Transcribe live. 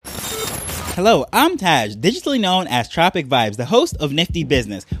Hello, I'm Taj, digitally known as Tropic Vibes, the host of Nifty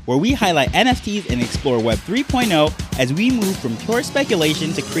Business, where we highlight NFTs and explore Web 3.0 as we move from pure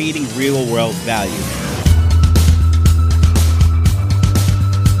speculation to creating real-world value.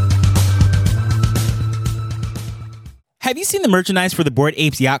 Have you seen the merchandise for the Bored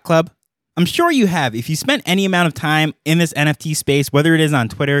Apes Yacht Club? I'm sure you have if you spent any amount of time in this NFT space, whether it is on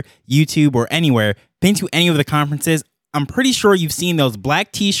Twitter, YouTube, or anywhere, been to any of the conferences. I'm pretty sure you've seen those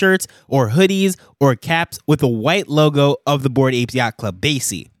black t-shirts or hoodies or caps with the white logo of the Bored Apes Yacht Club,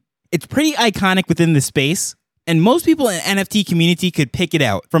 BAYC. It's pretty iconic within the space, and most people in the NFT community could pick it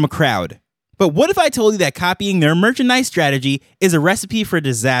out from a crowd. But what if I told you that copying their merchandise strategy is a recipe for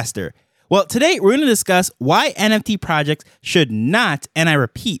disaster? Well, today we're going to discuss why NFT projects should not, and I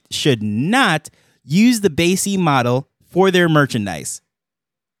repeat, should not use the BAYC model for their merchandise.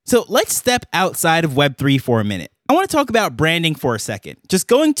 So let's step outside of Web3 for a minute. I want to talk about branding for a second. Just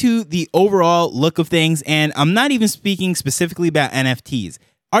going to the overall look of things, and I'm not even speaking specifically about NFTs.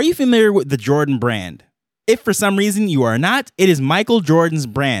 Are you familiar with the Jordan brand? If for some reason you are not, it is Michael Jordan's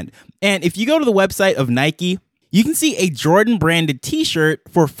brand. And if you go to the website of Nike, you can see a Jordan branded t-shirt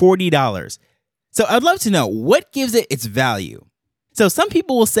for $40. So I'd love to know what gives it its value. So some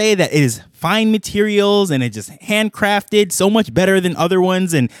people will say that it is fine materials and it just handcrafted so much better than other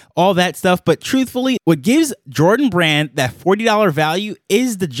ones and all that stuff. But truthfully, what gives Jordan brand that $40 value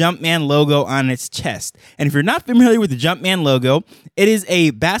is the Jumpman logo on its chest. And if you're not familiar with the Jumpman logo, it is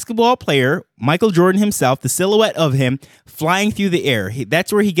a basketball player, Michael Jordan himself, the silhouette of him flying through the air.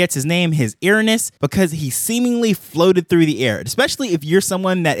 That's where he gets his name, his earness, because he seemingly floated through the air, especially if you're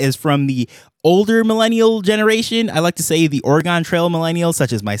someone that is from the older millennial generation. I like to say the Oregon Trail millennials,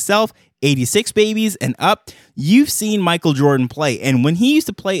 such as myself, 86 babies and up. You've seen Michael Jordan play. And when he used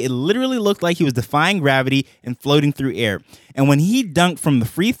to play, it literally looked like he was defying gravity and floating through air. And when he dunked from the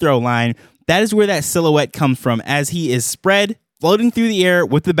free throw line, that is where that silhouette comes from, as he is spread, floating through the air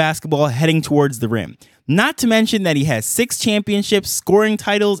with the basketball heading towards the rim. Not to mention that he has 6 championships, scoring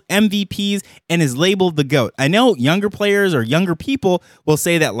titles, MVPs, and is labeled the GOAT. I know younger players or younger people will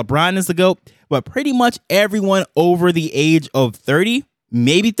say that LeBron is the GOAT, but pretty much everyone over the age of 30,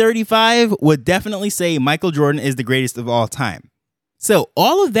 maybe 35, would definitely say Michael Jordan is the greatest of all time. So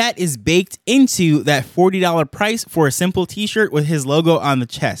all of that is baked into that $40 price for a simple t-shirt with his logo on the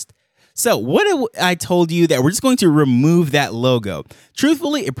chest. So what if I told you that we're just going to remove that logo?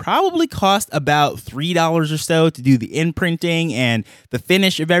 Truthfully, it probably cost about $3 or so to do the imprinting and the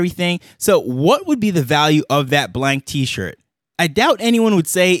finish of everything. So what would be the value of that blank t-shirt? I doubt anyone would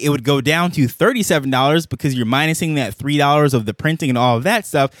say it would go down to $37 because you're minusing that $3 of the printing and all of that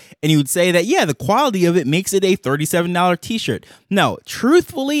stuff. And you would say that, yeah, the quality of it makes it a $37 t-shirt. No,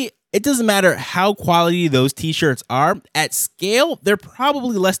 truthfully, it doesn't matter how quality those t-shirts are. At scale, they're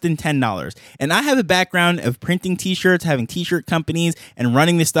probably less than $10. And I have a background of printing t-shirts, having t-shirt companies, and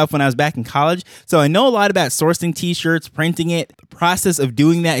running this stuff when I was back in college. So I know a lot about sourcing t-shirts, printing it, the process of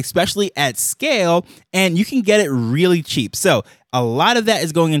doing that, especially at scale, and you can get it really cheap. So a lot of that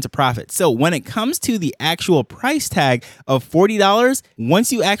is going into profit. So when it comes to the actual price tag of $40,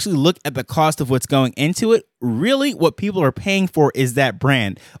 once you actually look at the cost of what's going into it, really what people are paying for is that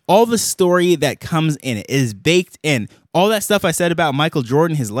brand. All the story that comes in it is baked in. All that stuff I said about Michael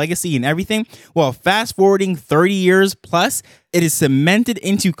Jordan, his legacy and everything, well, fast forwarding 30 years plus, it is cemented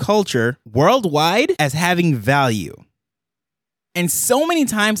into culture worldwide as having value. And so many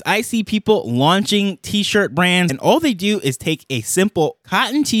times I see people launching t-shirt brands and all they do is take a simple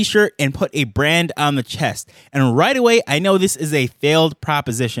cotton t-shirt and put a brand on the chest. And right away, I know this is a failed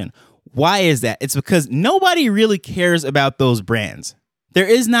proposition. Why is that? It's because nobody really cares about those brands. There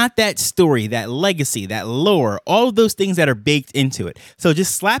is not that story, that legacy, that lore, all of those things that are baked into it. So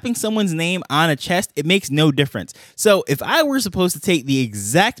just slapping someone's name on a chest, it makes no difference. So if I were supposed to take the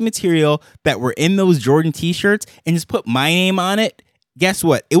exact material that were in those Jordan t-shirts and just put my name on it, guess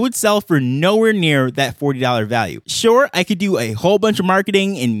what? It would sell for nowhere near that $40 value. Sure, I could do a whole bunch of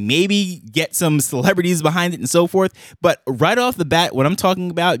marketing and maybe get some celebrities behind it and so forth. But right off the bat, what I'm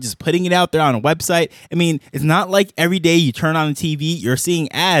talking about, just putting it out there on a website, I mean, it's not like every day you turn on the TV, you're seeing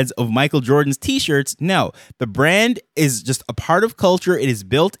ads of Michael Jordan's t-shirts. No, the brand is just a part of culture. It is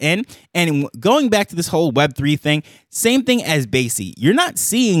built in. And going back to this whole Web3 thing, same thing as BAYC. You're not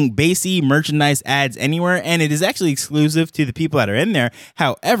seeing BAYC merchandise ads anywhere, and it is actually exclusive to the people that are in there.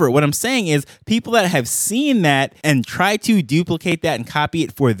 However, what I'm saying is people that have seen that and try to duplicate that and copy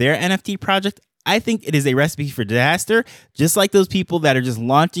it for their NFT project, I think it is a recipe for disaster, just like those people that are just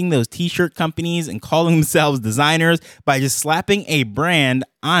launching those t-shirt companies and calling themselves designers by just slapping a brand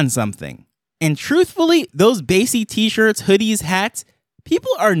on something. And truthfully, those BAYC t-shirts, hoodies, hats,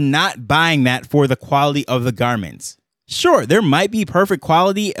 people are not buying that for the quality of the garments. Sure, there might be perfect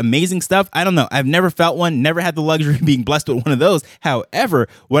quality, amazing stuff. I don't know. I've never felt one, never had the luxury of being blessed with one of those. However,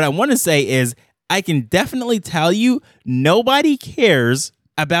 what I want to say is I can definitely tell you nobody cares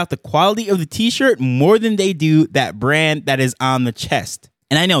about the quality of the t-shirt more than they do that brand that is on the chest.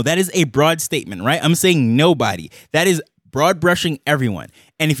 And I know that is a broad statement, right? I'm saying nobody. That is broad brushing everyone.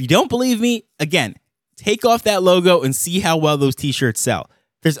 And if you don't believe me, again, take off that logo and see how well those t-shirts sell.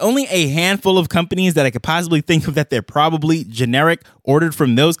 There's only a handful of companies that I could possibly think of that they're probably generic, ordered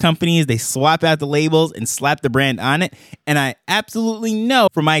from those companies. They swap out the labels and slap the brand on it. And I absolutely know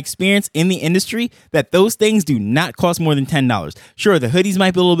from my experience in the industry that those things do not cost more than $10. Sure, the hoodies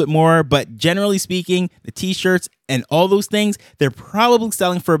might be a little bit more, but generally speaking, the t-shirts and all those things, they're probably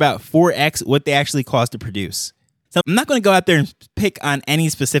selling for about 4x what they actually cost to produce. So I'm not going to go out there and pick on any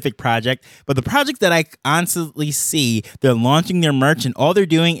specific project, but the projects that I constantly see, they're launching their merch and all they're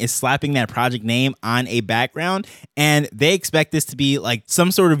doing is slapping that project name on a background, and they expect this to be like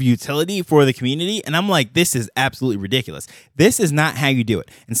some sort of utility for the community. And I'm like, this is absolutely ridiculous. This is not how you do it.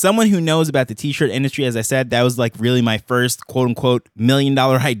 And someone who knows about the t-shirt industry, as I said, that was like really my first quote unquote $1 million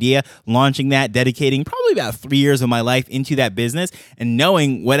idea, launching that, dedicating probably about 3 years of my life into that business and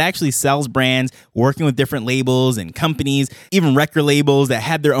knowing what actually sells brands, working with different labels and companies, even record labels that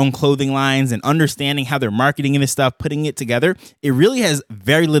had their own clothing lines, and understanding how they're marketing this stuff, putting it together. It really has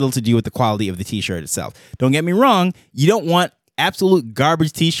very little to do with the quality of the t-shirt itself. Don't get me wrong, you don't want absolute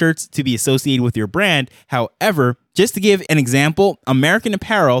garbage t-shirts to be associated with your brand. However, just to give an example, American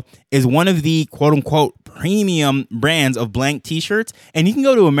Apparel is one of the quote unquote premium brands of blank t-shirts. And you can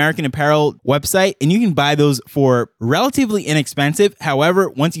go to American Apparel website and you can buy those for relatively inexpensive. However,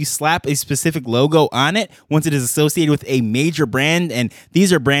 once you slap a specific logo on it, once it is associated with a major brand, and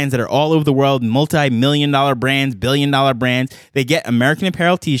these are brands that are all over the world, multi-million-dollar brands, billion-dollar brands, they get American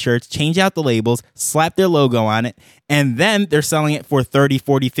Apparel t-shirts, change out the labels, slap their logo on it, and then they're selling it for $30,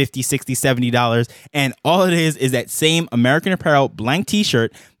 $40, $50, $60, $70. And all it is that same American Apparel blank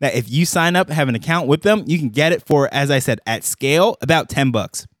t-shirt that if you sign up, have an account with them, you can get it for, as I said, at scale, about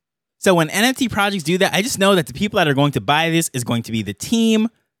 $10. So when NFT projects do that, I just know that the people that are going to buy this is going to be the team,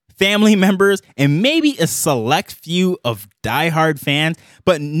 family members, and maybe a select few of diehard fans,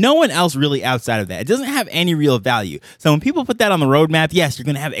 but no one else really outside of that. It doesn't have any real value. So when people put that on the roadmap, yes, you're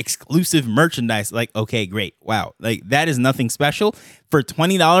going to have exclusive merchandise. Like, okay, great. Wow. Like, that is nothing special. For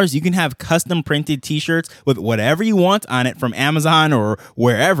 $20, you can have custom printed t-shirts with whatever you want on it from Amazon or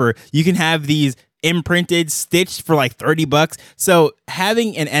wherever. You can have these imprinted, stitched for like $30. So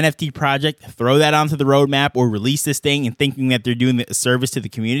having an NFT project, throw that onto the roadmap or release this thing and thinking that they're doing a service to the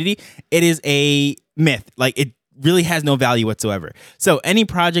community, it is a myth. Like, it really has no value whatsoever. So any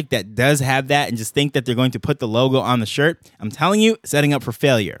project that does have that and just think that they're going to put the logo on the shirt, I'm telling you, setting up for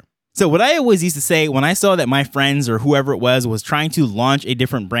failure. So what I always used to say when I saw that my friends or whoever it was trying to launch a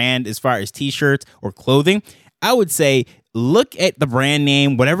different brand as far as t-shirts or clothing, I would say, look at the brand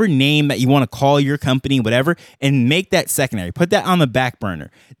name, whatever name that you want to call your company, whatever, and make that secondary. Put that on the back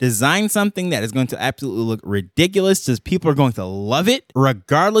burner. Design something that is going to absolutely look ridiculous, just people are going to love it,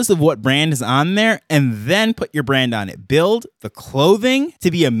 regardless of what brand is on there, and then put your brand on it. Build the clothing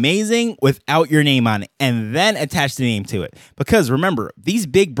to be amazing without your name on it, and then attach the name to it. Because remember, these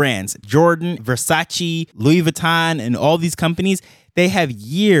big brands, Jordan, Versace, Louis Vuitton, and all these companies, they have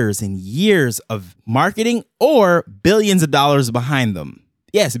years and years of marketing or billions of dollars behind them.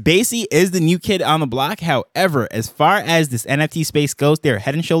 Yes, BAYC is the new kid on the block. However, as far as this NFT space goes, they're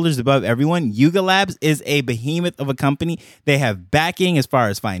head and shoulders above everyone. Yuga Labs is a behemoth of a company. They have backing as far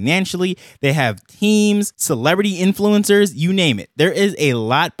as financially. They have teams, celebrity influencers, you name it. There is a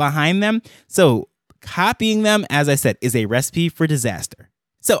lot behind them. So copying them, as I said, is a recipe for disaster.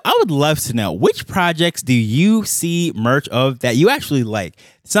 So I would love to know, which projects do you see merch of that you actually like?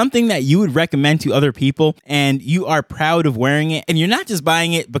 Something that you would recommend to other people and you are proud of wearing it. And you're not just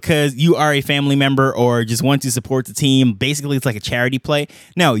buying it because you are a family member or just want to support the team. Basically, it's like a charity play.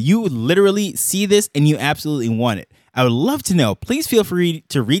 No, you would literally see this and you absolutely want it. I would love to know. Please feel free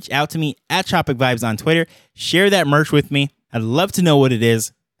to reach out to me at Tropic Vibes on Twitter. Share that merch with me. I'd love to know what it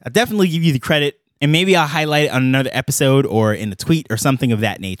is. I'll definitely give you the credit. And maybe I'll highlight it on another episode or in a tweet or something of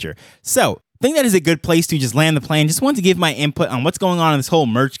that nature. So I think that is a good place to just land the plane. Just want to give my input on what's going on in this whole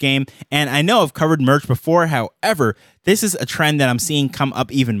merch game. And I know I've covered merch before. However, this is a trend that I'm seeing come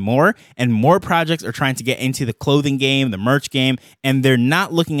up even more, and more projects are trying to get into the clothing game, the merch game, and they're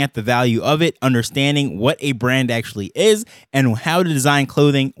not looking at the value of it, understanding what a brand actually is and how to design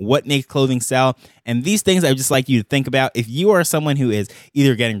clothing, what makes clothing sell. And these things I would just like you to think about. If you are someone who is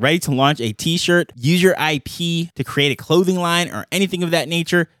either getting ready to launch a t-shirt, use your IP to create a clothing line or anything of that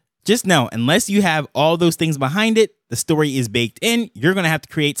nature, just know, unless you have all those things behind it, the story is baked in, you're going to have to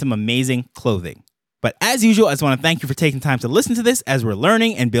create some amazing clothing. But as usual, I just want to thank you for taking time to listen to this as we're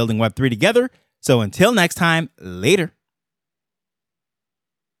learning and building Web3 together. So until next time, later.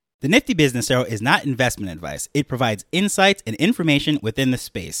 The Nifty Business Arrow is not investment advice. It provides insights and information within the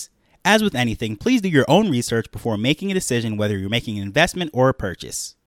space. As with anything, please do your own research before making a decision whether you're making an investment or a purchase.